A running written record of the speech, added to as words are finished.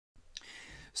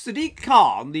Sadiq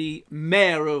Khan, the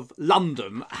mayor of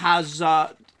London, has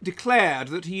declared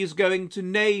that he is going to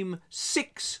name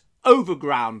 6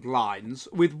 overground lines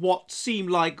with what seem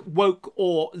like woke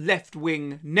or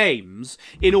left-wing names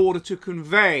in order to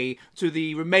convey to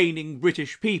the remaining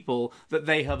British people that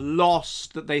they have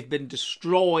lost, that they've been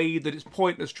destroyed, that it's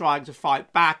pointless trying to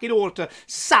fight back, in order to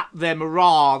sap their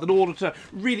morale, in order to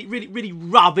really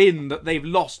rub in that they've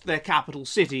lost their capital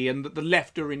city and that the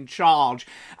left are in charge.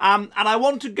 And I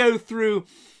want to go through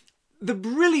the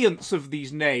brilliance of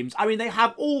these names. I mean, they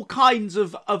have all kinds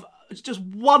of just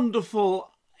wonderful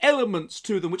elements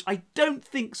to them which I don't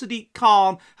think Sadiq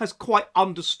Khan has quite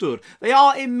understood. They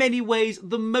are in many ways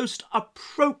the most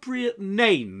appropriate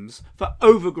names for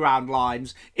overground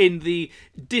lines in the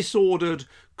disordered,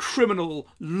 criminal,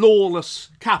 lawless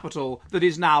capital that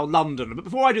is now London. But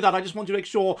before I do that, I just want to make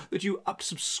sure that you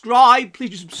subscribe.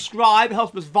 Please do subscribe. It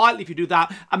helps us vitally if you do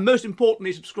that. And most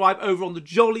importantly, subscribe over on the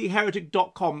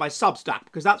jollyheretic.com, my Substack,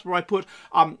 because that's where I put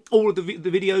all of the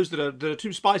videos that are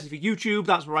too spicy for YouTube.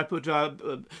 That's where I put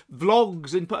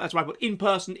vlogs. That's where I put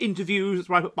in-person interviews. That's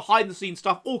where I put behind-the-scenes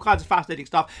stuff, all kinds of fascinating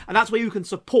stuff. And that's where you can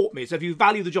support me. So if you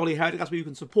value the Jolly Heretic, that's where you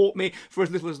can support me for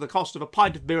as little as the cost of a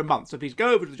pint of beer a month. So please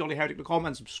go over to thejollyheretic.com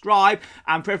and subscribe,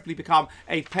 and preferably become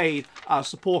a paid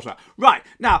supporter. Right,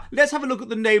 now let's have a look at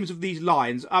the names of these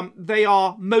lines. They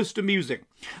are most amusing.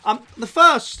 The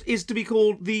first is to be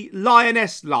called the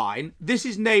Lioness Line. This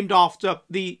is named after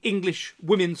the English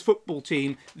women's football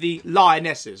team, the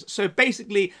Lionesses. So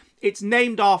basically, it's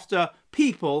named after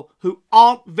people who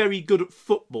aren't very good at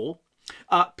football.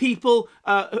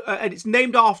 And it's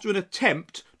named after an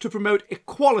attempt to promote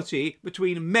equality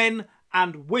between men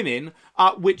and women,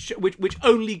 which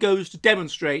only goes to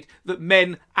demonstrate that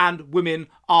men and women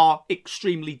are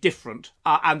extremely different,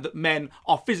 and that men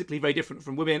are physically very different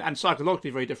from women and psychologically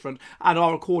very different, and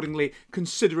are accordingly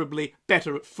considerably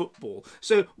better at football.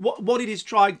 So what it is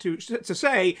trying to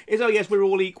say is, oh yes, we're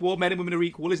all equal, men and women are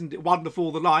equal, isn't it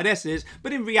wonderful, the Lionesses?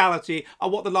 But in reality,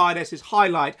 what the Lionesses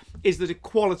highlight is that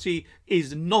equality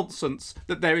is nonsense,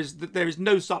 that there is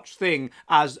no such thing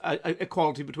as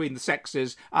equality between the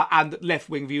sexes, and that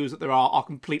left-wing views that there are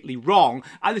completely wrong.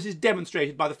 And this is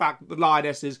demonstrated by the fact that the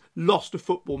Lionesses lost a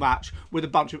football match with a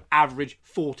bunch of average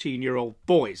 14-year-old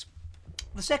boys.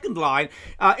 The second line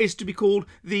is to be called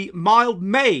the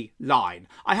Mildmay Line.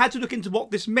 I had to look into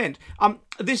what this meant.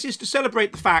 This is to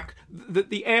celebrate the fact that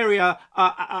the area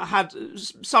had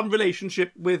some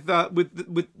relationship with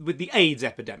the AIDS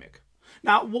epidemic.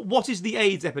 Now, what is the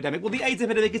AIDS epidemic? Well, the AIDS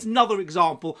epidemic is another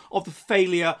example of the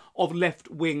failure of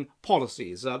left-wing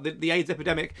policies. The AIDS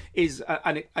epidemic is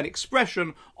an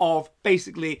expression of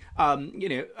basically,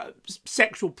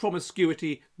 sexual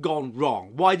promiscuity gone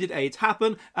wrong. Why did AIDS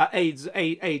happen?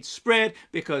 AIDS spread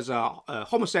because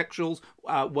homosexuals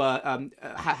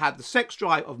had the sex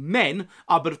drive of men,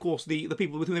 but of course the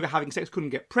people with whom they were having sex couldn't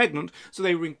get pregnant, so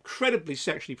they were incredibly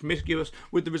sexually promiscuous,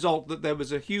 with the result that there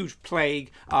was a huge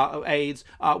plague of AIDS,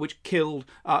 which killed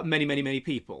many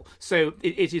people. So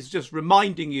it is just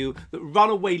reminding you that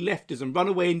runaway leftism,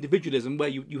 runaway individualism, where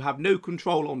you have no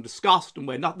control on disgust and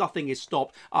where nothing is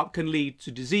stopped, can lead to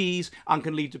disease and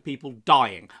can lead to people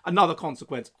dying. Another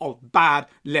consequence of bad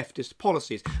leftist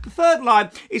policies. The third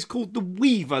line is called the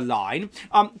Weaver Line,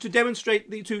 to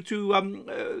demonstrate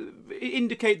to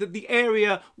indicate that the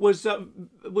area was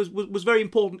very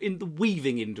important in the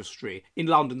weaving industry in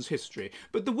London's history.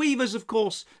 But the weavers, of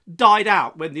course, died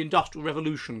out when the Industrial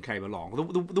Revolution came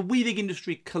along. The weaving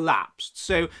industry collapsed.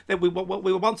 So we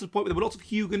were once at a point where there were lots of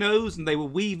Huguenots and they were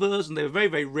weavers and they were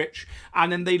very rich, and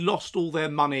then they lost all their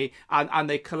money and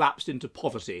they collapsed into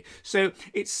poverty. So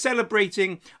it's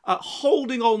celebrating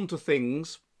holding on to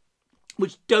things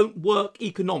which don't work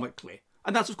economically.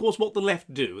 And that's, of course, what the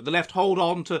left do. The left hold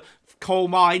on to coal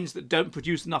mines that don't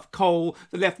produce enough coal.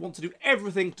 The left wants to do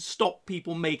everything to stop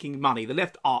people making money. The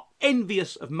left are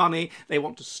envious of money. They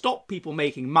want to stop people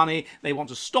making money. They want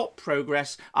to stop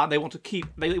progress. They want to keep.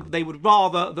 They would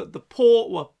rather that the poor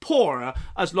were poorer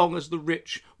as long as the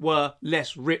rich were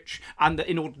less rich. And that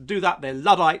in order to do that, they're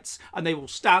Luddites, and they will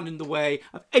stand in the way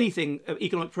of anything of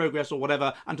economic progress or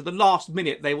whatever. And to the last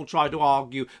minute, they will try to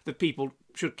argue that people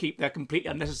should keep their completely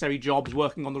unnecessary jobs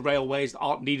working on the railways that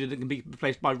aren't needed and can be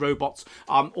replaced by robots,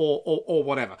 or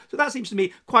whatever. So that seems to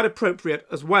me quite appropriate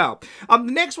as well. The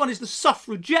next one is the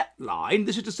Suffragette Line.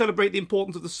 This is to celebrate the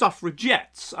importance of the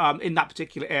suffragettes in that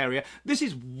particular area. This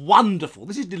is wonderful.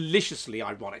 This is deliciously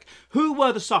ironic. Who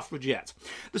were the suffragettes?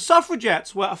 The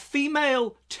suffragettes were a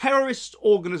female terrorist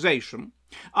organisation,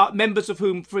 members of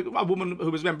whom, a woman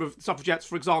who was a member of the suffragettes,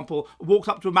 for example, walked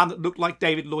up to a man that looked like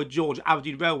David Lloyd George at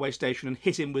Aberdeen railway station and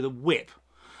hit him with a whip.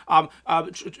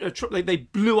 They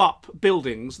blew up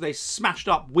buildings, they smashed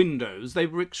up windows, they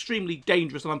were extremely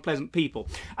dangerous and unpleasant people.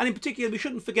 And in particular, we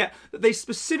shouldn't forget that they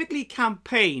specifically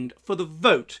campaigned for the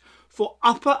vote for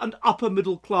upper and upper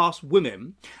middle class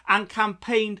women, and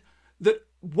campaigned that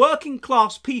working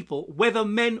class people, whether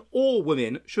men or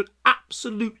women, should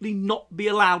absolutely not be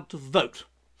allowed to vote.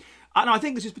 And I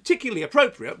think this is particularly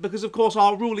appropriate because, of course,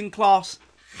 our ruling class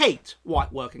hate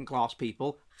white working class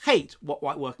people, hate what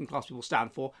white working class people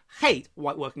stand for, hate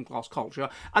white working class culture,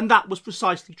 and that was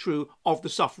precisely true of the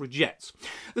suffragettes.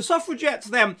 The suffragettes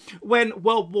then, when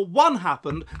World War I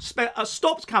happened,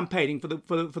 stopped campaigning for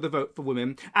the vote for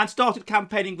women and started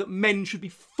campaigning that men should be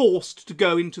forced to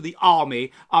go into the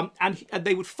army, and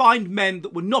they would find men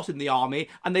that were not in the army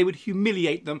and they would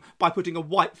humiliate them by putting a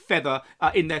white feather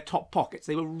in their top pockets.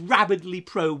 They were rabidly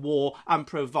pro-war and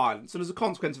pro-violence, and as a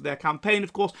consequence of their campaign,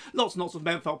 of course, lots and lots of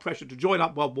men felt pressure to join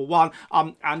up World War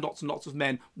I, and lots and lots of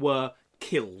men were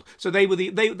killed. So they were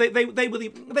very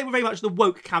much the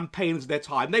woke campaigners of their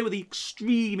time. They were the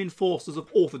extreme enforcers of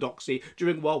orthodoxy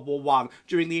during World War I,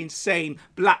 during the insane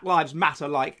Black Lives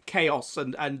Matter-like chaos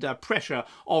and pressure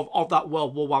of that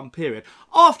World War I period.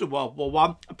 After World War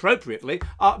I, appropriately,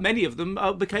 many of them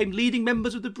became leading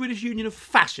members of the British Union of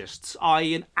Fascists,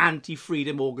 i.e. an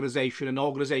anti-freedom organisation, an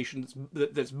organisation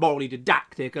that's morally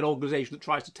didactic, an organisation that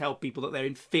tries to tell people that they're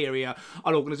inferior,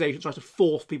 an organisation that tries to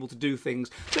force people to do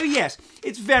things. So yes,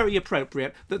 it's very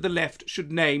appropriate that the left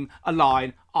should name a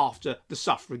line after the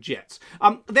suffragettes.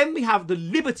 Then we have the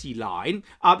Liberty line.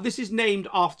 This is named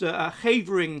after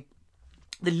Havering,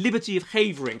 the Liberty of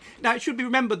Havering. Now, it should be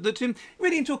remembered that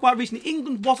really until quite recently,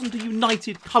 England wasn't a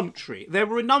united country. There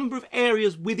were a number of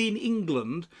areas within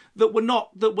England that were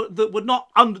not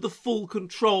under the full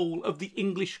control of the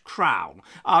English crown.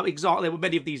 There were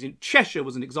many of these in Cheshire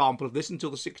was an example of this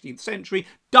until the 16th century.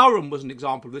 Durham was an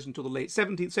example of this until the late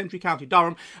 17th century, County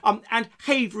Durham, and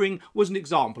Havering was an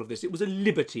example of this. It was a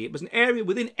liberty. It was an area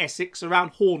within Essex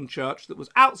around Hornchurch that was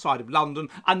outside of London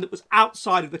and that was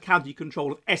outside of the county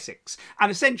control of Essex.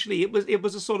 And essentially it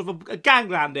was a sort of a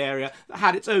gangland area that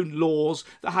had its own laws,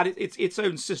 that had its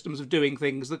own systems of doing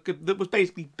things, that was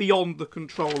basically beyond the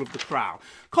control of the crown.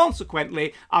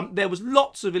 Consequently, there was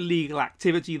lots of illegal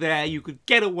activity there. You could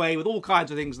get away with all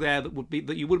kinds of things there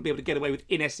that you wouldn't be able to get away with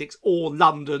in Essex or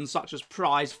London, such as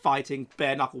prize fighting,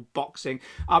 bare-knuckle boxing,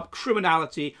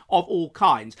 criminality of all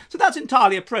kinds. So that's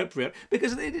entirely appropriate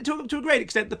because to a great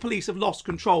extent the police have lost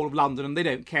control of London and they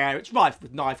don't care. It's rife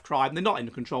with knife crime. They're not in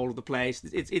control of the place.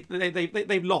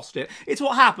 They've lost it. It's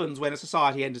what happens when a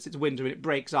society enters its winter and it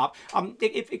breaks up.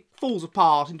 It falls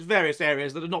apart into various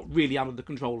areas that are not really under the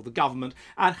control of the government,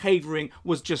 and Havering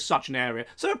was just such an area.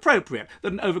 So appropriate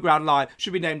that an overground line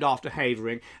should be named after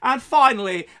Havering. And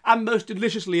finally, and most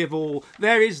deliciously of all,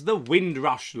 there is the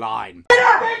Windrush line.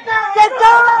 Get down! Get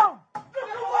down!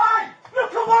 Look away!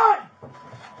 Look away!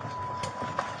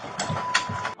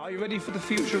 Are you ready for the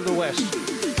future of the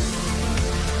West?